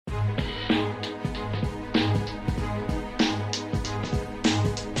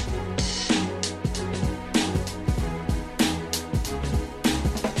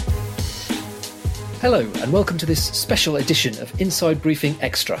Hello and welcome to this special edition of Inside Briefing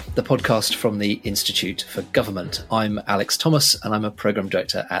Extra, the podcast from the Institute for Government. I'm Alex Thomas and I'm a Programme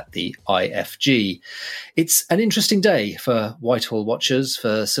Director at the IFG. It's an interesting day for Whitehall watchers,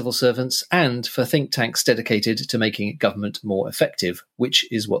 for civil servants and for think tanks dedicated to making government more effective,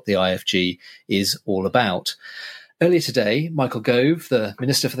 which is what the IFG is all about. Earlier today, Michael Gove, the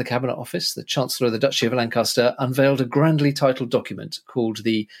Minister for the Cabinet Office, the Chancellor of the Duchy of Lancaster, unveiled a grandly titled document called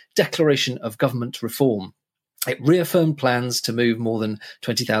the Declaration of Government Reform. It reaffirmed plans to move more than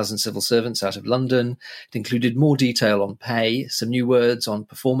 20,000 civil servants out of London. It included more detail on pay, some new words on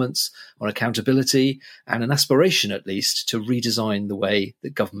performance, on accountability, and an aspiration, at least, to redesign the way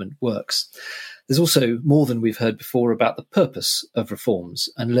that government works. There's also more than we've heard before about the purpose of reforms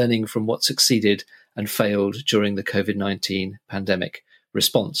and learning from what succeeded and failed during the COVID-19 pandemic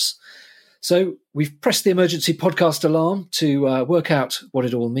response. So we've pressed the emergency podcast alarm to work out what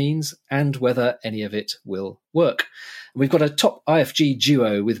it all means and whether any of it will work. We've got a top IFG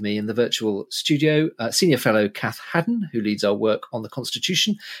duo with me in the virtual studio, Senior Fellow Kath Haddon, who leads our work on the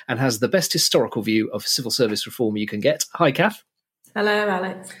Constitution and has the best historical view of civil service reform you can get. Hi, Kath. Hello,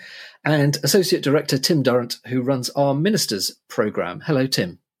 Alex. And Associate Director Tim Durrant, who runs our Ministers programme. Hello,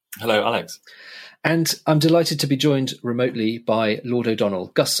 Tim. Hello, Alex. And I'm delighted to be joined remotely by Lord O'Donnell,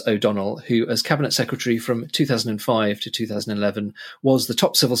 Gus O'Donnell, who as Cabinet Secretary from 2005 to 2011 was the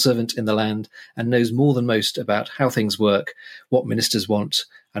top civil servant in the land and knows more than most about how things work, what ministers want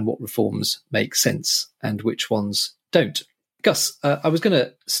and what reforms make sense and which ones don't. Gus, I was going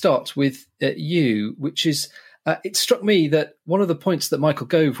to start with you, which is it struck me that one of the points that Michael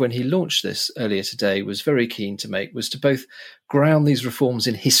Gove, when he launched this earlier today, was very keen to make was to both ground these reforms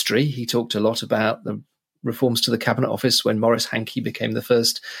in history. He talked a lot about the reforms to the Cabinet Office when Maurice Hankey became the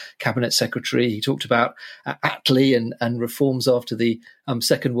first Cabinet Secretary. He talked about Attlee and reforms after the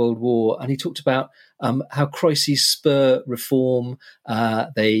Second World War. And he talked about how crises spur reform.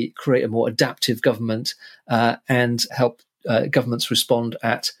 They create a more adaptive government and help governments respond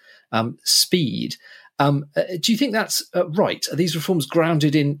at speed. Do you think that's right? Are these reforms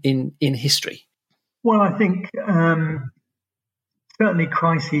grounded in history? Well, I think certainly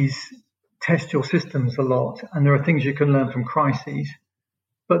crises test your systems a lot, and there are things you can learn from crises.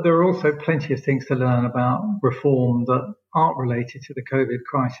 But there are also plenty of things to learn about reform that aren't related to the COVID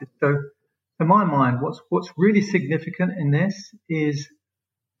crisis. So, to my mind, what's really significant in this is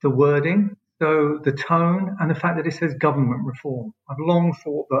the wording, so the tone, and the fact that it says government reform. I've long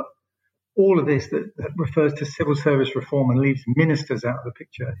thought that all of this that refers to civil service reform and leaves ministers out of the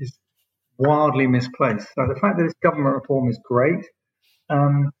picture is wildly misplaced. So the fact that it's government reform is great.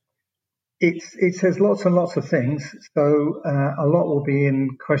 It says lots and lots of things. So a lot will be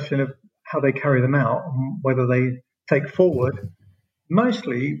in question of how they carry them out and whether they take forward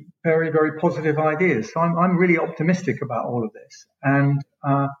mostly very, very positive ideas. So I'm really optimistic about all of this. And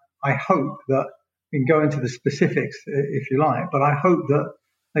I hope that we can go into the specifics if you like, but I hope that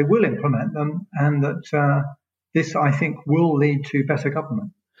they will implement them and that this, I think, will lead to better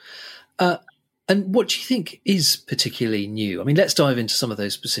government. And what do you think is particularly new? I mean, let's dive into some of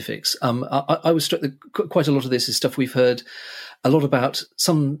those specifics. I was struck that quite a lot of this is stuff we've heard a lot about,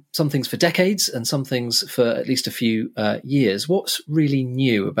 some things for decades and some things for at least a few years. What's really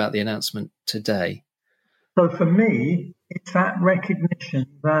new about the announcement today? So for me, it's that recognition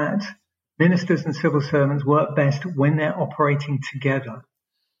that ministers and civil servants work best when they're operating together.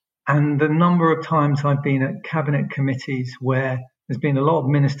 And the number of times I've been at cabinet committees where there's been a lot of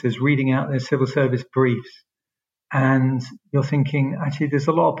ministers reading out their civil service briefs, and you're thinking, actually, there's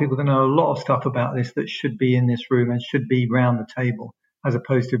a lot of people that know a lot of stuff about this that should be in this room and should be round the table, as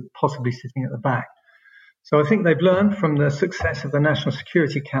opposed to possibly sitting at the back. So I think they've learned from the success of the National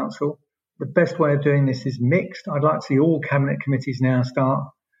Security Council. The best way of doing this is mixed. I'd like to see all cabinet committees now start,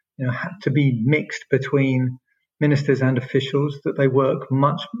 to be mixed between ministers and officials, that they work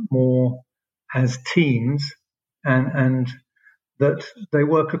much more as teams and that they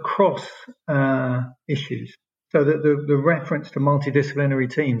work across issues. So that the reference to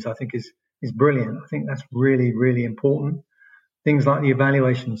multidisciplinary teams, I think, is brilliant. I think that's really, really important. Things like the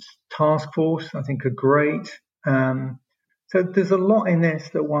evaluations task force, I think, are great. So there's a lot in this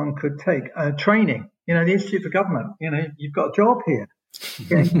that one could take. Training, the Institute for Government, you've got a job here.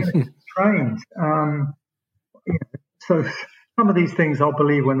 Getting trained. So some of these things I'll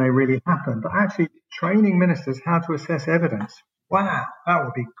believe when they really happen, but actually training ministers how to assess evidence. Wow, that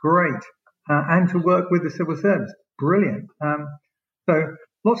would be great. And to work with the civil service. Brilliant. So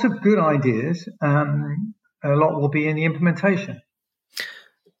lots of good ideas. A lot will be in the implementation.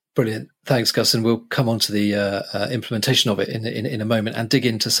 Brilliant. Thanks, Gus. And we'll come on to the implementation of it in a moment and dig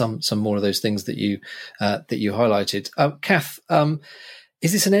into some more of those things that you highlighted. Kath,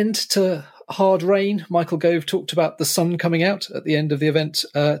 is this an end to hard rain? Michael Gove talked about the sun coming out at the end of the event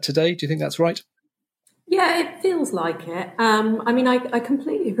today. Do you think that's right? Yeah, it feels like it. I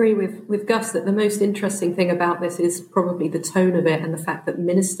completely agree with Gus that the most interesting thing about this is probably the tone of it and the fact that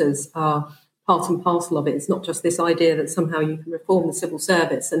ministers are part and parcel of it. It's not just this idea that somehow you can reform the civil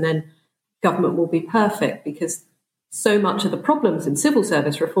service and then government will be perfect, because so much of the problems in civil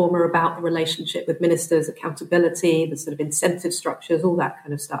service reform are about the relationship with ministers, accountability, the sort of incentive structures, all that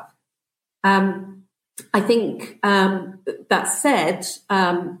kind of stuff. I think that said,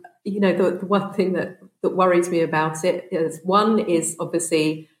 the one thing that worries me about it is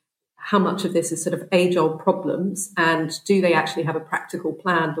obviously how much of this is sort of age-old problems, and do they actually have a practical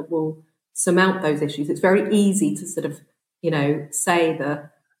plan that will surmount those issues? It's very easy to sort of, say the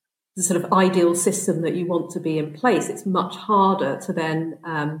sort of ideal system that you want to be in place. It's much harder to then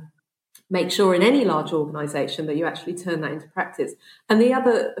make sure in any large organisation that you actually turn that into practice. And the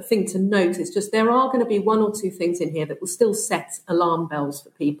other thing to note is just there are going to be one or two things in here that will still set alarm bells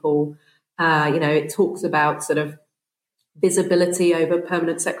for people. It talks about sort of visibility over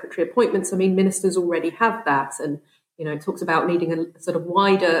permanent secretary appointments. I mean, ministers already have that. And, it talks about needing a sort of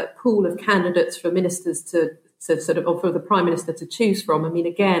wider pool of candidates for ministers to sort of, or for the Prime Minister to choose from. I mean,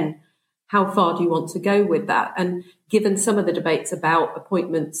 again, how far do you want to go with that? And given some of the debates about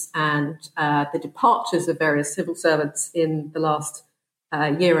appointments and the departures of various civil servants in the last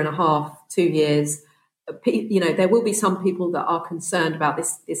year and a half, 2 years, there will be some people that are concerned about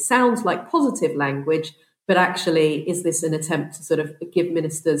this. It sounds like positive language, but actually, is this an attempt to sort of give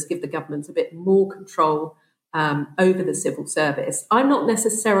the government a bit more control over the civil service? I'm not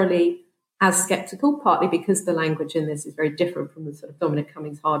necessarily as sceptical, partly because the language in this is very different from the sort of Dominic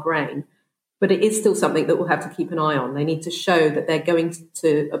Cummings hard rain, but it is still something that we'll have to keep an eye on. They need to show that they're going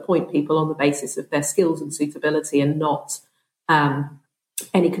to appoint people on the basis of their skills and suitability, and not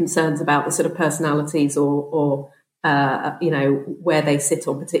any concerns about the sort of personalities or where they sit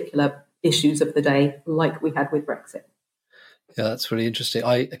on particular issues of the day, like we had with Brexit. Yeah, that's really interesting.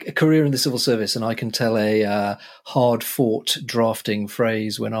 A career in the civil service, and I can tell a hard-fought drafting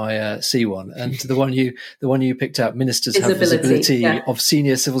phrase when I see one. And the one you picked out, ministers have visibility of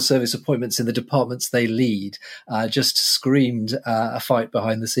senior civil service appointments in the departments they lead, just screamed a fight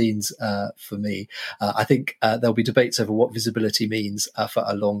behind the scenes for me. I think there'll be debates over what visibility means for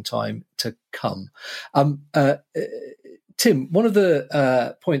a long time to come. Tim, one of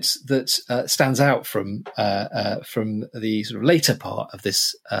the points that stands out from the sort of later part of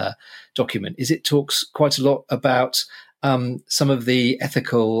this document is it talks quite a lot about some of the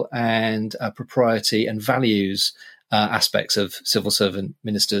ethical and propriety and values aspects of civil servant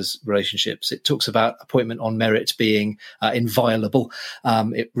ministers' relationships. It talks about appointment on merit being inviolable.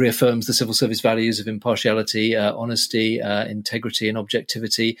 It reaffirms the civil service values of impartiality, honesty, integrity, and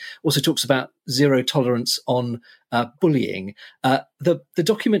objectivity. Also talks about zero tolerance on bullying. The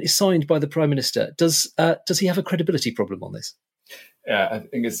document is signed by the Prime Minister. Does he have a credibility problem on this? Yeah, I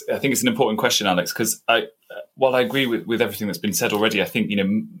think it's an important question, Alex, because while I agree with everything that's been said already, I think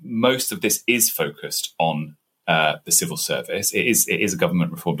most of this is focused on the civil service. It is a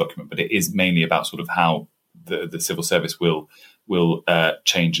government reform document, but it is mainly about sort of how the civil service will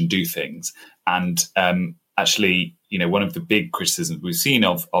change and do things. And actually, one of the big criticisms we've seen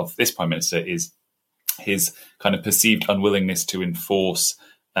of this Prime Minister is his kind of perceived unwillingness to enforce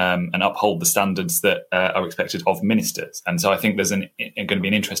and uphold the standards that are expected of ministers. And so I think there's going to be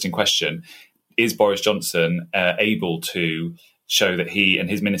an interesting question. Is Boris Johnson able to show that he and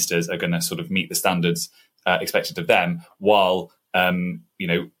his ministers are going to sort of meet the standards expected of them, while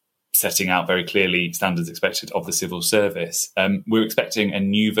setting out very clearly standards expected of the civil service? We're expecting a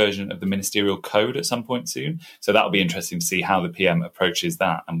new version of the ministerial code at some point soon, so that'll be interesting to see how the PM approaches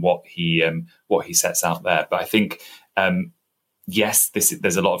that and what he sets out there. But I think yes,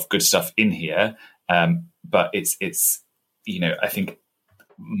 there's a lot of good stuff in here, but it's I think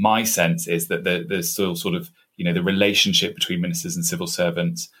my sense is that there's still sort of the relationship between ministers and civil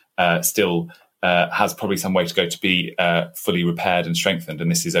servants still has probably some way to go to be fully repaired and strengthened,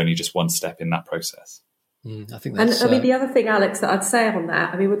 and this is only just one step in that process. I think that's, and the other thing, Alex, that I'd say on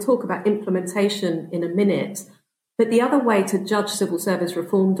that, we'll talk about implementation in a minute, but the other way to judge civil service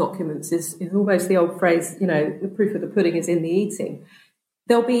reform documents is almost the old phrase, the proof of the pudding is in the eating.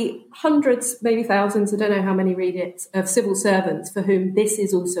 There'll be hundreds, maybe thousands, I don't know how many read it, of civil servants for whom this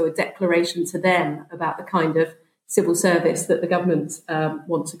is also a declaration to them about the kind of civil service that the government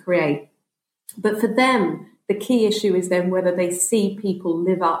want to create. But for them, the key issue is then whether they see people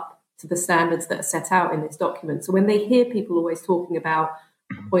live up to the standards that are set out in this document. So when they hear people always talking about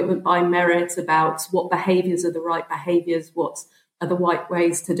appointment by merit, about what behaviours are the right behaviours, what are the right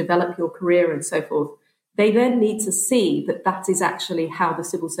ways to develop your career and so forth, they then need to see that that is actually how the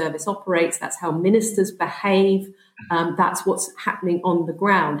civil service operates, that's how ministers behave, that's what's happening on the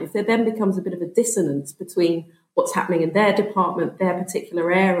ground. If there then becomes a bit of a dissonance between what's happening in their department, their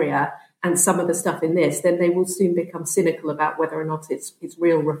particular area, and some of the stuff in this, then they will soon become cynical about whether or not it's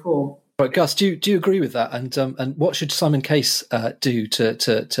real reform. Right, Gus, do you agree with that? And what should Simon Case do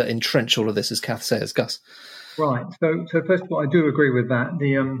to entrench all of this, as Kath says, Gus? Right. So first of all, I do agree with that.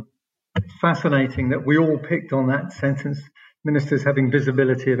 It's fascinating that we all picked on that sentence. Ministers having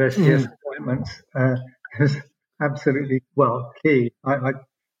visibility of SCS appointments is absolutely key. I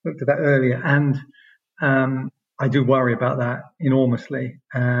looked at that earlier, and I do worry about that enormously.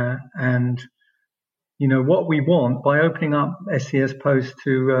 And what we want by opening up SCS posts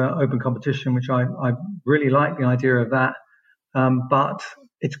to open competition, which I really like the idea of that, but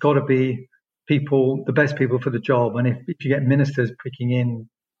it's got to be people, the best people for the job. And if you get ministers picking in,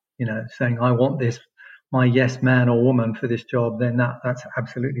 saying, I want this, my yes man or woman for this job, then that's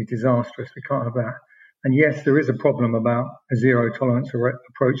absolutely disastrous. We can't have that. And yes, there is a problem about a zero tolerance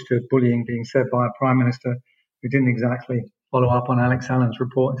approach to bullying being said by a Prime Minister who didn't exactly follow up on Alex Allen's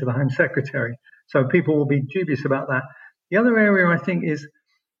report to the Home Secretary. So people will be dubious about that. The other area I think is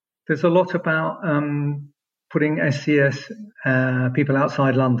there's a lot about putting SCS people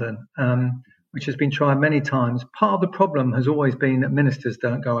outside London, which has been tried many times. Part of the problem has always been that ministers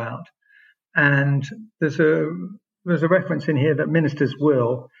don't go out. And there's a reference in here that ministers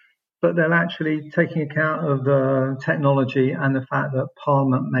will, but they're actually taking account of the technology and the fact that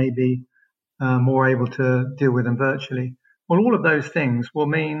Parliament may be more able to deal with them virtually. Well, all of those things will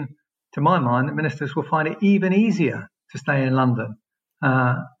mean, to my mind, that ministers will find it even easier to stay in London,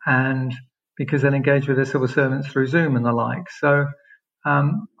 and because they'll engage with their civil servants through Zoom and the like. So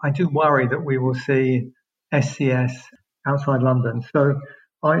I do worry that we will see SCS outside London. So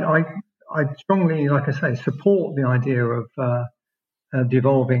I strongly, like I say, support the idea of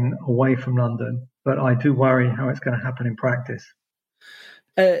devolving away from London, but I do worry how it's going to happen in practice.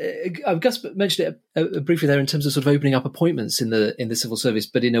 Gus mentioned it briefly there in terms of sort of opening up appointments in the civil service,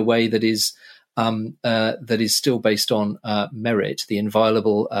 but in a way that is still based on merit, the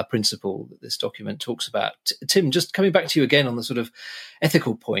inviolable principle that this document talks about. Tim, just coming back to you again on the sort of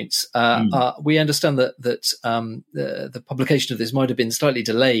ethical points, we understand that the publication of this might have been slightly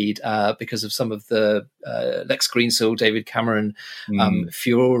delayed because of some of the Lex Greensill, David Cameron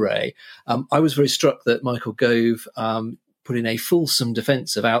furore. I was very struck that Michael Gove put in a fulsome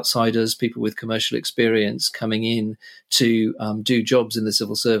defence of outsiders, people with commercial experience coming in to do jobs in the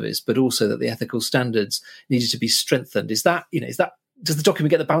civil service, but also that the ethical standards needed to be strengthened. Does the document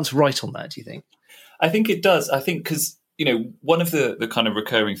get the balance right on that, do you think? I think it does. I think because, one of the kind of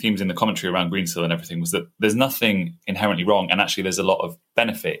recurring themes in the commentary around Greensill and everything was that there's nothing inherently wrong, and actually there's a lot of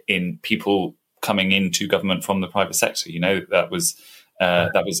benefit in people coming into government from the private sector. That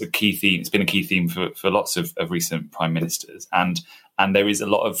was a key theme. It's been a key theme for lots of recent prime ministers, and there is a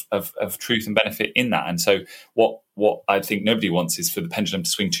lot of truth and benefit in that. And so what I think nobody wants is for the pendulum to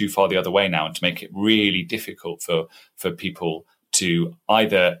swing too far the other way now, and to make it really difficult for people to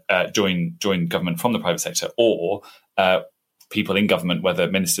either join government from the private sector, or people in government, whether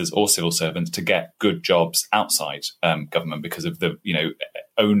ministers or civil servants, to get good jobs outside government because of the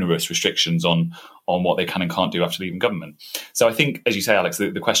onerous restrictions on what they can and can't do after leaving government. So I think, as you say, Alex,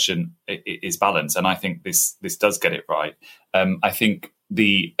 the question is balance, and I think this does get it right. I think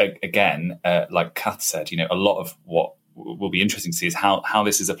like Kath said, a lot of what will be interesting to see is how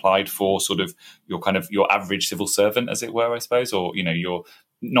this is applied for sort of your average civil servant, as it were, I suppose, or your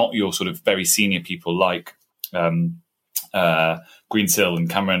not your sort of very senior people like Greensill and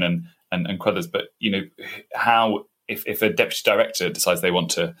Cameron and Crothers, but how if a deputy director decides they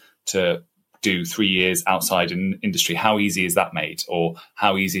want to do 3 years outside in industry, how easy is that made, or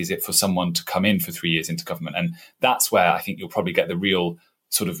how easy is it for someone to come in for 3 years into government? And that's where I think you'll probably get the real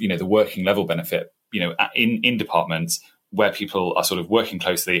sort of the working level benefit, in departments where people are sort of working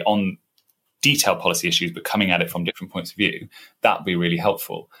closely on detailed policy issues, but coming at it from different points of view. That'd be really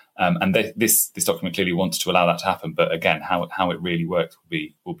helpful. And this document clearly wants to allow that to happen. But again, how it really works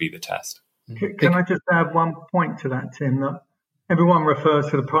will be the test. Can I just add one point to that, Tim? That everyone refers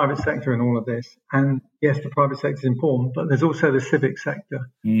to the private sector in all of this. And yes, the private sector is important, but there's also the civic sector.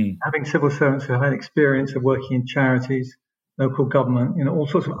 Having civil servants who have had experience of working in charities, local government, all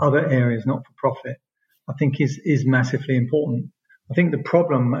sorts of other areas, not for profit, I think is massively important. I think the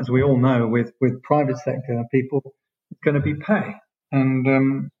problem, as we all know, with private sector people, is going to be pay.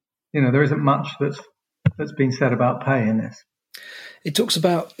 And, there isn't much that's been said about pay in this. It talks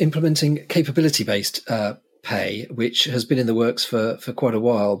about implementing capability-based pay, which has been in the works for quite a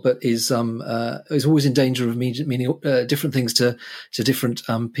while, but is always in danger of meaning different things to different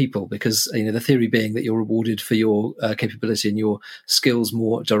people, because the theory being that you're rewarded for your capability and your skills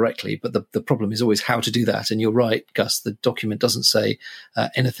more directly, but the problem is always how to do that. And you're right, Gus, the document doesn't say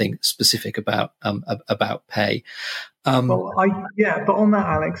anything specific about pay. But on that,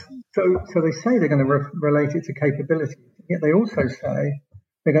 Alex, so they say they're going to relate it to capability, yet they also say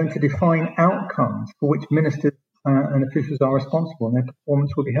they're going to define outcomes for which ministers and officials are responsible, and their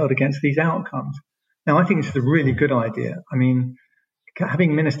performance will be held against these outcomes. Now, I think this is a really good idea. I mean,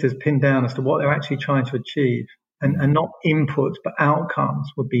 having ministers pinned down as to what they're actually trying to achieve and not inputs but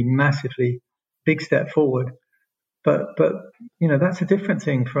outcomes would be massively big step forward. But that's a different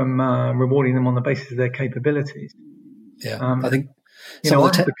thing from rewarding them on the basis of their capabilities. Yeah, I think I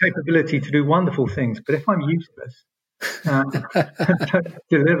have the capability to do wonderful things, but if I'm useless and don't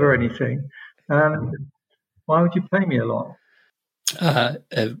deliver anything, why would you pay me a lot?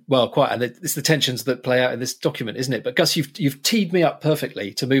 Well, quite, and it's the tensions that play out in this document, isn't it? But Gus, you've teed me up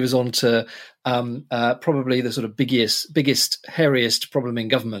perfectly to move us on to probably the sort of biggest, hairiest problem in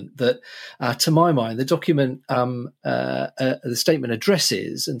government that, to my mind, the document, the statement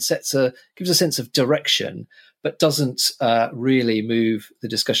addresses and gives a sense of direction, but doesn't really move the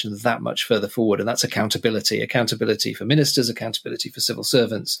discussion that much further forward. And that's accountability for ministers, accountability for civil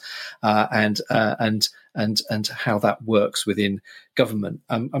servants, and how that works within government.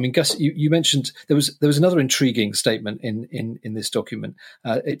 I mean, Gus, you mentioned there was another intriguing statement in this document.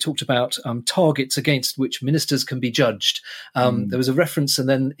 It talked about targets against which ministers can be judged. There was a reference, and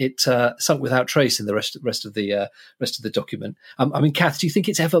then it sunk without trace in the rest of the document. I mean, Kath, do you think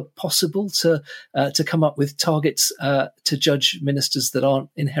it's ever possible to come up with targets to judge ministers that aren't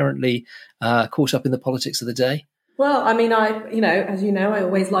inherently caught up in the politics of the day? Well, I mean, as you know, I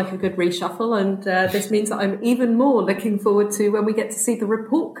always like a good reshuffle, and this means that I'm even more looking forward to when we get to see the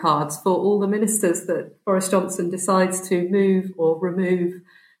report cards for all the ministers that Boris Johnson decides to move or remove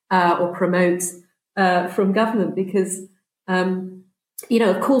or promote from government, because,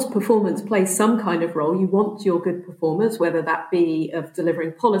 of course, performance plays some kind of role. You want your good performers, whether that be of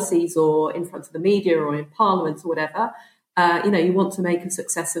delivering policies or in front of the media or in Parliament or whatever. You want to make a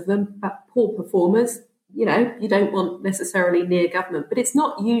success of them, but poor performers, you don't want necessarily near government, but it's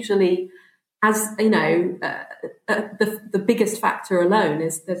not usually as, the biggest factor alone.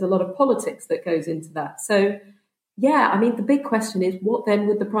 There's a lot of politics that goes into that. So, yeah, I mean, the big question is, what then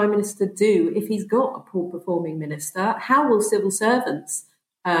would the Prime Minister do if he's got a poor performing minister? How will civil servants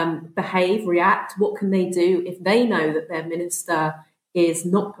behave, react? What can they do if they know that their minister is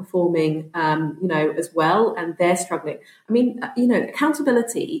not performing, as well, and they're struggling? I mean,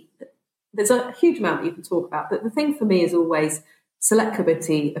 accountability, there's a huge amount you can talk about, but the thing for me is always select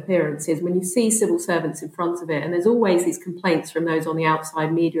committee appearances. When you see civil servants in front of it, and there's always these complaints from those on the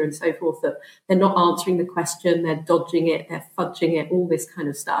outside media and so forth that they're not answering the question, they're dodging it, they're fudging it, all this kind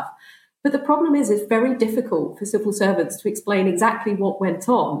of stuff. But the problem is it's very difficult for civil servants to explain exactly what went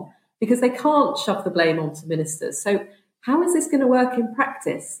on, because they can't shove the blame onto ministers. So how is this going to work in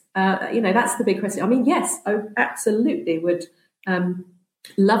practice? That's the big question. I mean, yes, I absolutely would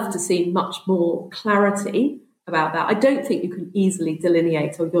love to see much more clarity about that. I don't think you can easily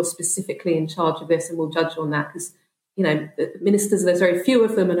delineate, or you're specifically in charge of this and we'll judge on that, because, the ministers, there's very few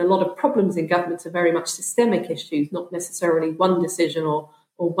of them, and a lot of problems in government are very much systemic issues, not necessarily one decision or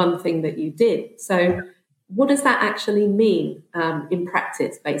one thing that you did. So what does that actually mean in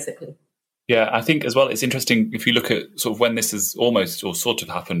practice, basically? Yeah, I think as well, it's interesting if you look at sort of when this has almost or sort of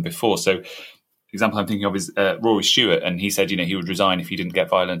happened before. So the example I'm thinking of is Rory Stewart, and he said, he would resign if he didn't get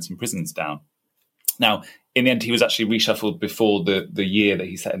violence in prisons down. Now, in the end, he was actually reshuffled before the year that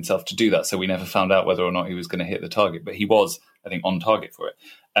he set himself to do that. So we never found out whether or not he was going to hit the target, but he was, I think, on target for it.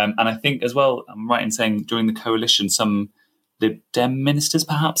 And I think as well, I'm right in saying during the coalition, some Lib Dem ministers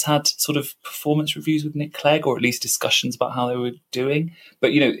perhaps had sort of performance reviews with Nick Clegg, or at least discussions about how they were doing.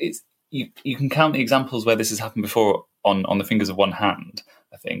 But, it's you can count the examples where this has happened before on the fingers of one hand,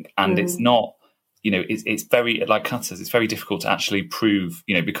 I think. And it's not, it's very, like Kath says, it's very difficult to actually prove,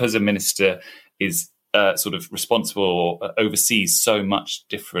 because a minister is sort of responsible or oversees so many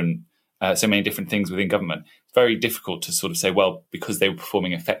different things within government. It's very difficult to sort of say, well, because they were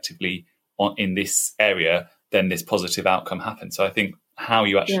performing effectively in this area, then this positive outcome happened. So I think how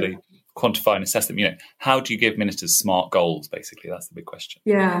you actually quantify and assess them? How do you give ministers smart goals? Basically, that's the big question.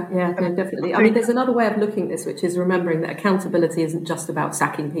 Yeah, no, definitely. I mean, there's another way of looking at this, which is remembering that accountability isn't just about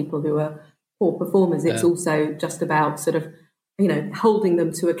sacking people who are poor performers. It's also just about sort of, holding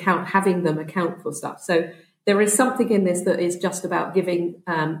them to account, having them account for stuff. So there is something in this that is just about giving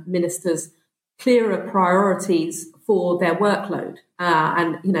ministers clearer priorities for their workload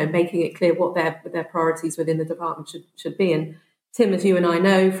and making it clear what their priorities within the department should be. And Tim, as you and I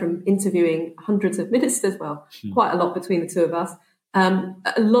know from interviewing hundreds of ministers, quite a lot between the two of us, a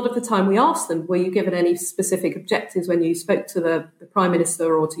lot of the time we ask them, were you given any specific objectives when you spoke to the Prime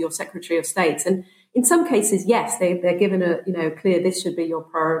Minister or to your Secretary of State? And in some cases, yes, they're given a clear, this should be your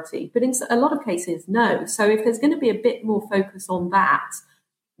priority. But in a lot of cases, no. So if there's going to be a bit more focus on that,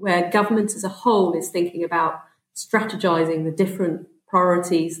 where government as a whole is thinking about strategizing the different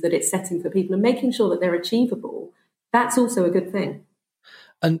priorities that it's setting for people and making sure that they're achievable, that's also a good thing.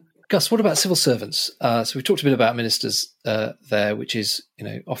 And Gus, what about civil servants? So we talked a bit about ministers there, which is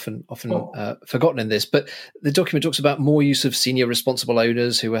often forgotten in this. But the document talks about more use of senior responsible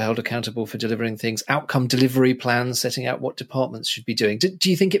owners who are held accountable for delivering things, outcome delivery plans, setting out what departments should be doing. Do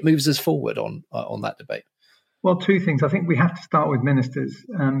you think it moves us forward on that debate? Well, two things. I think we have to start with ministers,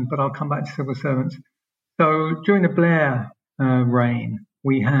 but I'll come back to civil servants. So during the Blair reign,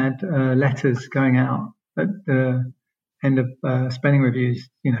 we had letters going out at the end of spending reviews,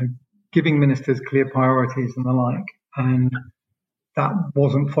 giving ministers clear priorities and the like. And that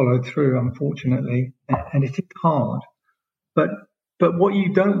wasn't followed through, unfortunately. And it is hard. But what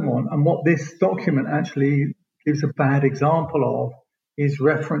you don't want, and what this document actually gives a bad example of, is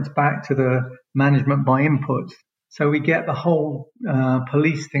reference back to the management by inputs. So we get the whole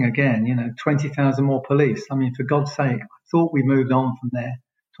police thing again, 20,000 more police. I mean, for God's sake, I thought we moved on from there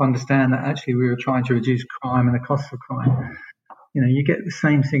to understand that actually we were trying to reduce crime and the cost of crime. You get the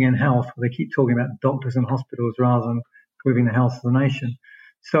same thing in health, where they keep talking about doctors and hospitals rather than improving the health of the nation.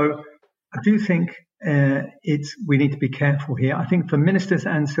 So I do think we need to be careful here. I think for ministers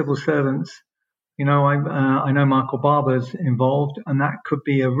and civil servants, I know Michael Barber's involved, and that could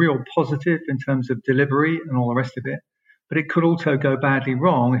be a real positive in terms of delivery and all the rest of it. But it could also go badly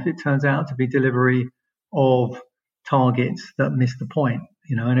wrong if it turns out to be delivery of targets that miss the point,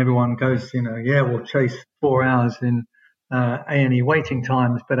 and everyone goes, we'll chase 4 hours in A&E waiting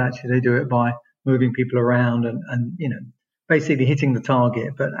times, but actually they do it by moving people around and basically hitting the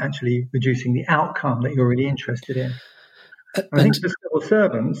target, but actually reducing the outcome that you're really interested in. I think for civil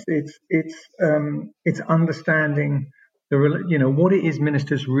servants, it's understanding what it is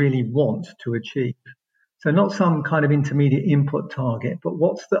ministers really want to achieve. So not some kind of intermediate input target, but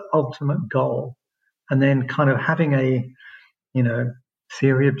what's the ultimate goal, and then kind of having a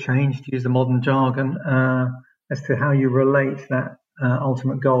theory of change, to use the modern jargon, as to how you relate that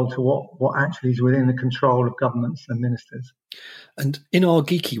ultimate goal to what actually is within the control of governments and ministers. And in our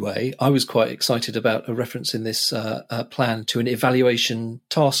geeky way, I was quite excited about a reference in this plan to an evaluation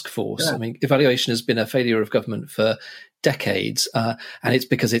task force. Yeah. I mean, evaluation has been a failure of government for decades, and it's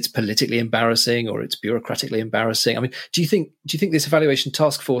because it's politically embarrassing or it's bureaucratically embarrassing. I mean, do you think this evaluation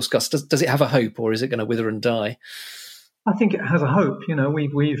task force, Gus, does it have a hope, or is it going to wither and die? I think it has a hope.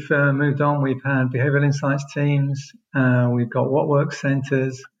 We've moved on. We've had behavioural insights teams. We've got what works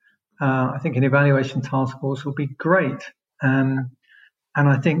centres. I think an evaluation task force will be great. And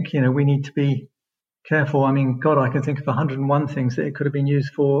I think, we need to be careful. I mean, God, I can think of 101 things that it could have been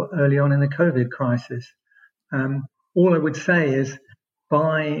used for early on in the COVID crisis. All I would say is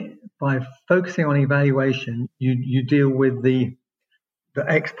by focusing on evaluation, you deal with the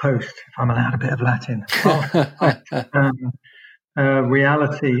ex post, if I'm allowed a bit of Latin,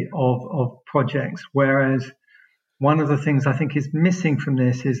 reality of projects. Whereas one of the things I think is missing from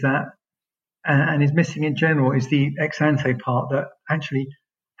this is that, and is missing in general, is the ex ante part, that actually,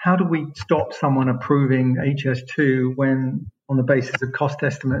 how do we stop someone approving HS2 when on the basis of cost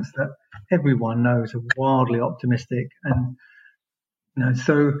estimates that everyone knows are wildly optimistic? And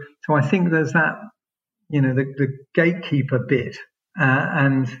so I think there's that, the gatekeeper bit.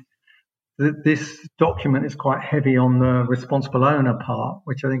 And this document is quite heavy on the responsible owner part,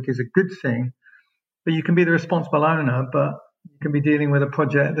 which I think is a good thing. But you can be the responsible owner, but you can be dealing with a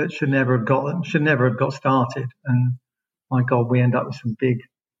project that should never have got started. And my God, we end up with some big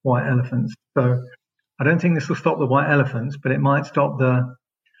white elephants. So I don't think this will stop the white elephants, but it might stop the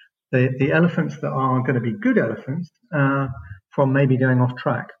elephants that are going to be good elephants from maybe going off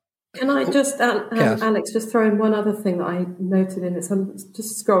track. Can I just, Alex, just throw in one other thing that I noted in this? I'm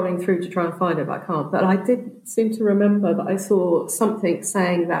just scrolling through to try and find it, but I can't. But I did seem to remember that I saw something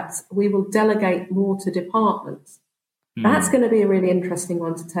saying that we will delegate more to departments. That's going to be a really interesting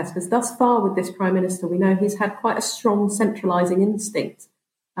one to test, because thus far with this Prime Minister, we know he's had quite a strong centralising instinct,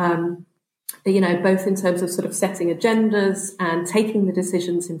 both in terms of sort of setting agendas and taking the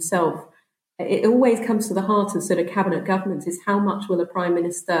decisions himself. It always comes to the heart of sort of cabinet government is how much will a Prime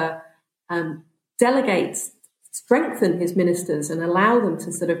Minister delegate, strengthen his ministers and allow them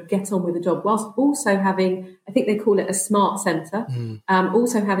to sort of get on with the job, whilst also having, I think they call it a smart centre,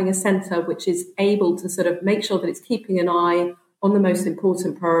 also having a centre which is able to sort of make sure that it's keeping an eye on the most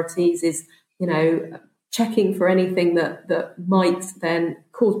important priorities, is, checking for anything that might then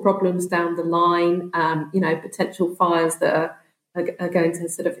cause problems down the line, potential fires that are going to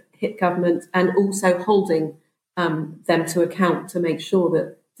sort of hit government, and also holding them to account to make sure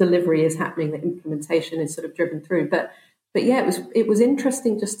that delivery is happening, that implementation is sort of driven through. But yeah, it was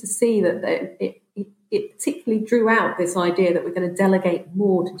interesting just to see that it particularly drew out this idea that we're going to delegate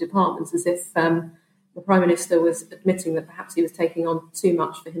more to departments, as if the Prime Minister was admitting that perhaps he was taking on too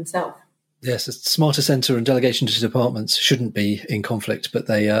much for himself. Yes, a smarter centre and delegation to departments shouldn't be in conflict, but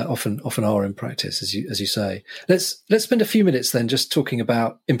they often are in practice, as you say. Let's spend a few minutes then just talking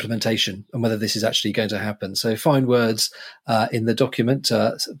about implementation and whether this is actually going to happen. So fine words in the document,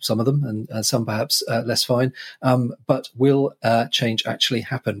 some of them, and some perhaps less fine, but will change actually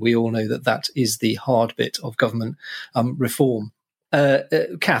happen? We all know that is the hard bit of government reform.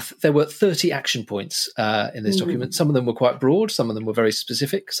 Kath, there were 30 action points in this document. Some of them were quite broad, some of them were very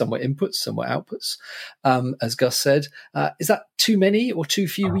specific, some were inputs, some were outputs, as Gus said. Is that too many or too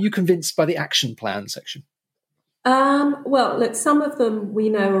few? Were you convinced by the action plan section? Well, look, some of them we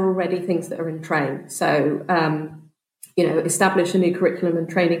know are already things that are in train. So, establish a new curriculum and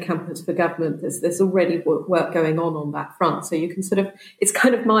training campus for government. There's already work going on that front. So you can sort of, it's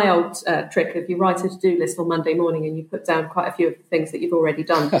kind of my old trick. If you write a to-do list on Monday morning and you put down quite a few of the things that you've already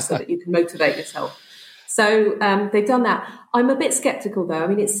done, just so that you can motivate yourself. So they've done that. I'm a bit sceptical though. I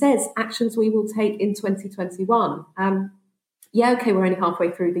mean, it says actions we will take in 2021. Okay, we're only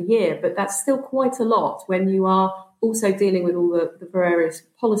halfway through the year, but that's still quite a lot when you are also dealing with all the various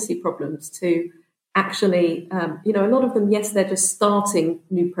policy problems to actually, a lot of them, yes, they're just starting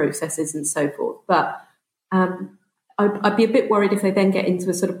new processes and so forth. But I'd be a bit worried if they then get into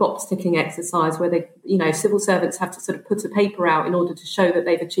a sort of box ticking exercise where they, civil servants have to sort of put a paper out in order to show that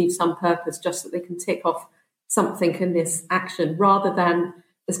they've achieved some purpose, just that they can tick off something in this action, rather than,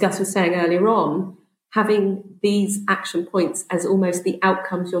 as Gus was saying earlier on, having these action points as almost the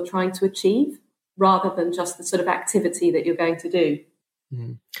outcomes you're trying to achieve, rather than just the sort of activity that you're going to do.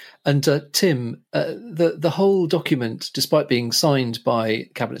 And Tim, the whole document, despite being signed by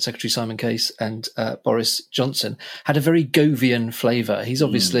Cabinet Secretary Simon Case and Boris Johnson, had a very Govian flavour. He's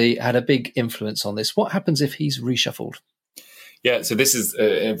obviously had a big influence on this. What happens if he's reshuffled? Yeah, so this is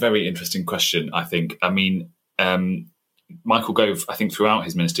a very interesting question, I think. I mean, Michael Gove, I think throughout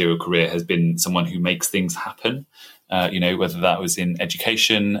his ministerial career, has been someone who makes things happen. Whether that was in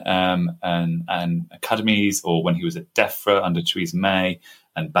education and academies, or when he was at DEFRA under Theresa May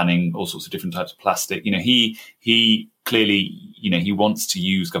and banning all sorts of different types of plastic. He clearly, he wants to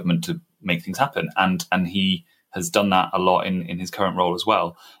use government to make things happen, and he has done that a lot in his current role as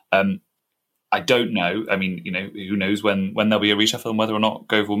well. I don't know. I mean, who knows when there'll be a reshuffle and whether or not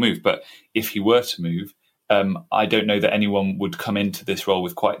Gove will move. But if he were to move, I don't know that anyone would come into this role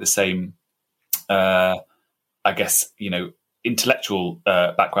with quite the same, intellectual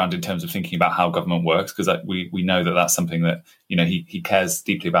background in terms of thinking about how government works, because we know that that's something that he cares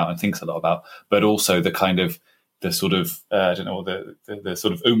deeply about and thinks a lot about, but also the kind of the sort of the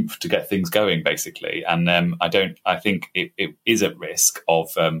sort of oomph to get things going, basically. And I think it is at risk of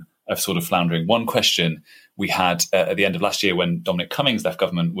sort of floundering. One question we had at the end of last year when Dominic Cummings left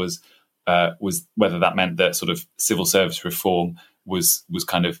government was whether that meant that sort of civil service reform was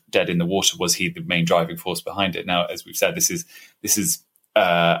kind of dead in the water. Was he the main driving force behind it? Now, as we've said, this is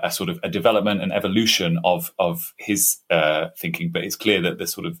a sort of a development and evolution of his thinking, but it's clear that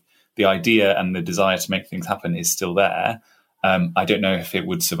the idea and the desire to make things happen is still there. I don't know if it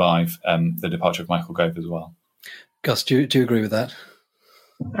would survive the departure of Michael Gove as well. Gus, do you agree with that?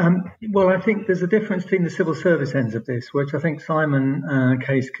 Well, I think there's a difference between the civil service ends of this, which I think Simon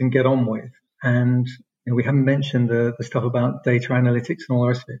Case can get on with. And we haven't mentioned the stuff about data analytics and all the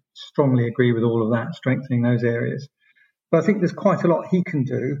rest of it. Strongly agree with all of that, strengthening those areas. But I think there's quite a lot he can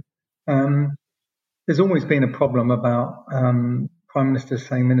do. There's always been a problem about Prime Ministers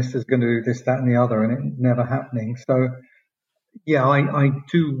saying ministers are going to do this, that and the other, and it never happening. So, yeah, I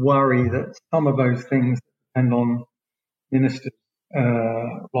do worry that some of those things depend on ministers,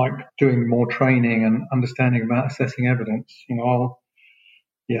 like doing more training and understanding about assessing evidence.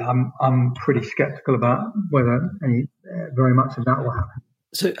 I'm pretty sceptical about whether very much of that will happen.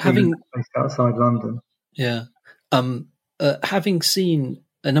 So having based outside London, having seen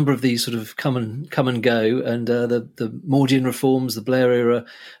a number of these sort of come and go, and the Mordian reforms, the Blair era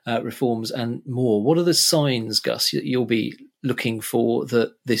reforms, and more. What are the signs, Gus, you'll be looking for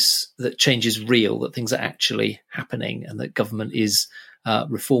that change is real, that things are actually happening, and that government is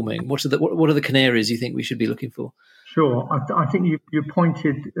reforming? What are the canaries you think we should be looking for? Sure, I think you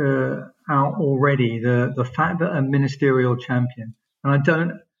pointed out already the fact that a ministerial champion, and I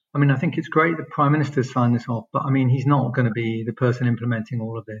think it's great that Prime Minister signed this off, but he's not going to be the person implementing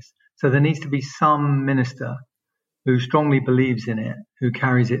all of this. So there needs to be some minister who strongly believes in it, who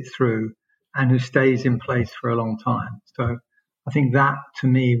carries it through, and who stays in place for a long time. So I think that, to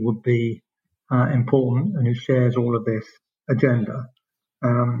me, would be important, and who shares all of this agenda.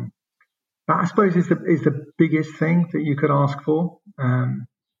 That, I suppose, is the biggest thing that you could ask for. And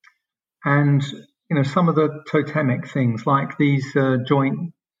some of the totemic things, like these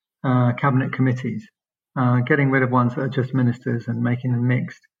joint cabinet committees, getting rid of ones that are just ministers and making them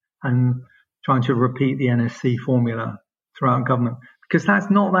mixed, and trying to repeat the NSC formula throughout government, because that's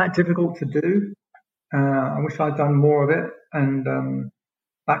not that difficult to do. I wish I'd done more of it, and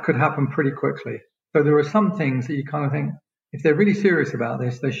that could happen pretty quickly. So there are some things that you kind of think, if they're really serious about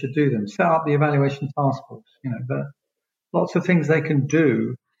this, they should do them. Set up the evaluation task force. But lots of things they can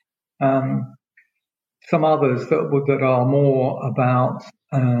do. Some others that are more about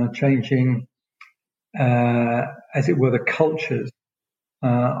changing, as it were, the cultures,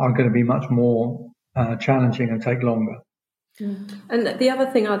 are going to be much more challenging and take longer. And the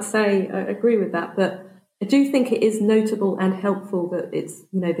other thing I'd say, I agree with that, but I do think it is notable and helpful that it's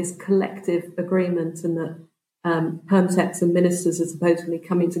this collective agreement, and that Permsets and ministers are supposedly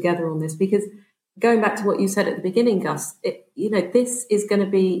coming together on this, because going back to what you said at the beginning, Gus, this is going to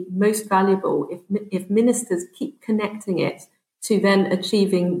be most valuable if ministers keep connecting it to then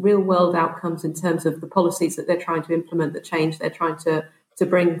achieving real world outcomes in terms of the policies that they're trying to implement, the change they're trying to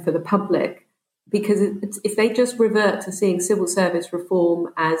bring for the public. Because if they just revert to seeing civil service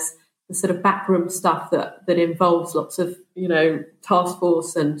reform as the sort of backroom stuff that involves lots of task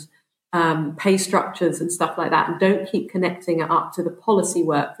force and pay structures and stuff like that, and don't keep connecting it up to the policy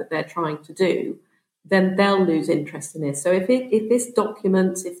work that they're trying to do, then they'll lose interest in this. So if this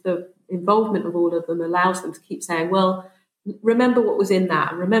document, if the involvement of all of them allows them to keep saying, well, remember what was in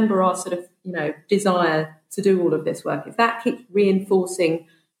that, and remember our sort of desire to do all of this work, if that keeps reinforcing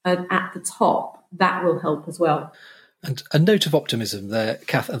at the top, that will help as well. And a note of optimism there,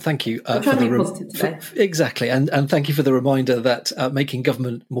 Kath, and thank you I'm trying to be positive today. Exactly, and thank you for the reminder that making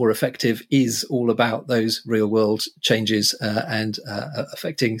government more effective is all about those real-world changes and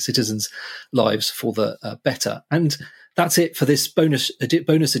affecting citizens' lives for the better. And that's it for this bonus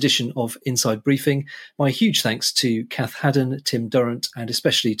edition of Inside Briefing. My huge thanks to Kath Haddon, Tim Durrant, and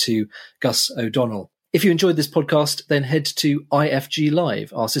especially to Gus O'Donnell. If you enjoyed this podcast, then head to IFG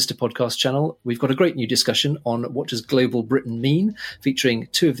Live, our sister podcast channel. We've got a great new discussion on what does global Britain mean, featuring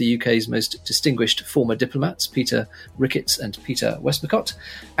two of the UK's most distinguished former diplomats, Peter Ricketts and Peter Westmacott.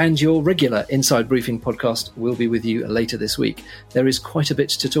 And your regular Inside Briefing podcast will be with you later this week. There is quite a bit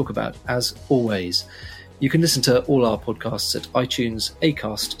to talk about, as always. You can listen to all our podcasts at iTunes,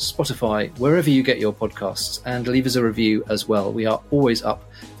 Acast, Spotify, wherever you get your podcasts, and leave us a review as well. We are always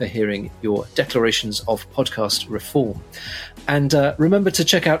up for hearing your declarations of podcast reform. And remember to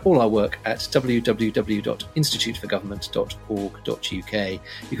check out all our work at www.instituteforgovernment.org.uk.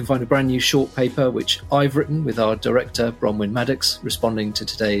 You can find a brand new short paper, which I've written with our director, Bronwyn Maddox, responding to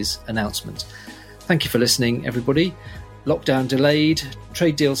today's announcement. Thank you for listening, everybody. Lockdown delayed,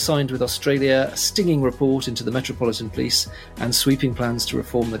 trade deal signed with Australia, a stinging report into the Metropolitan Police, and sweeping plans to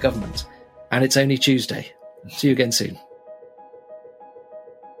reform the government. And it's only Tuesday. See you again soon.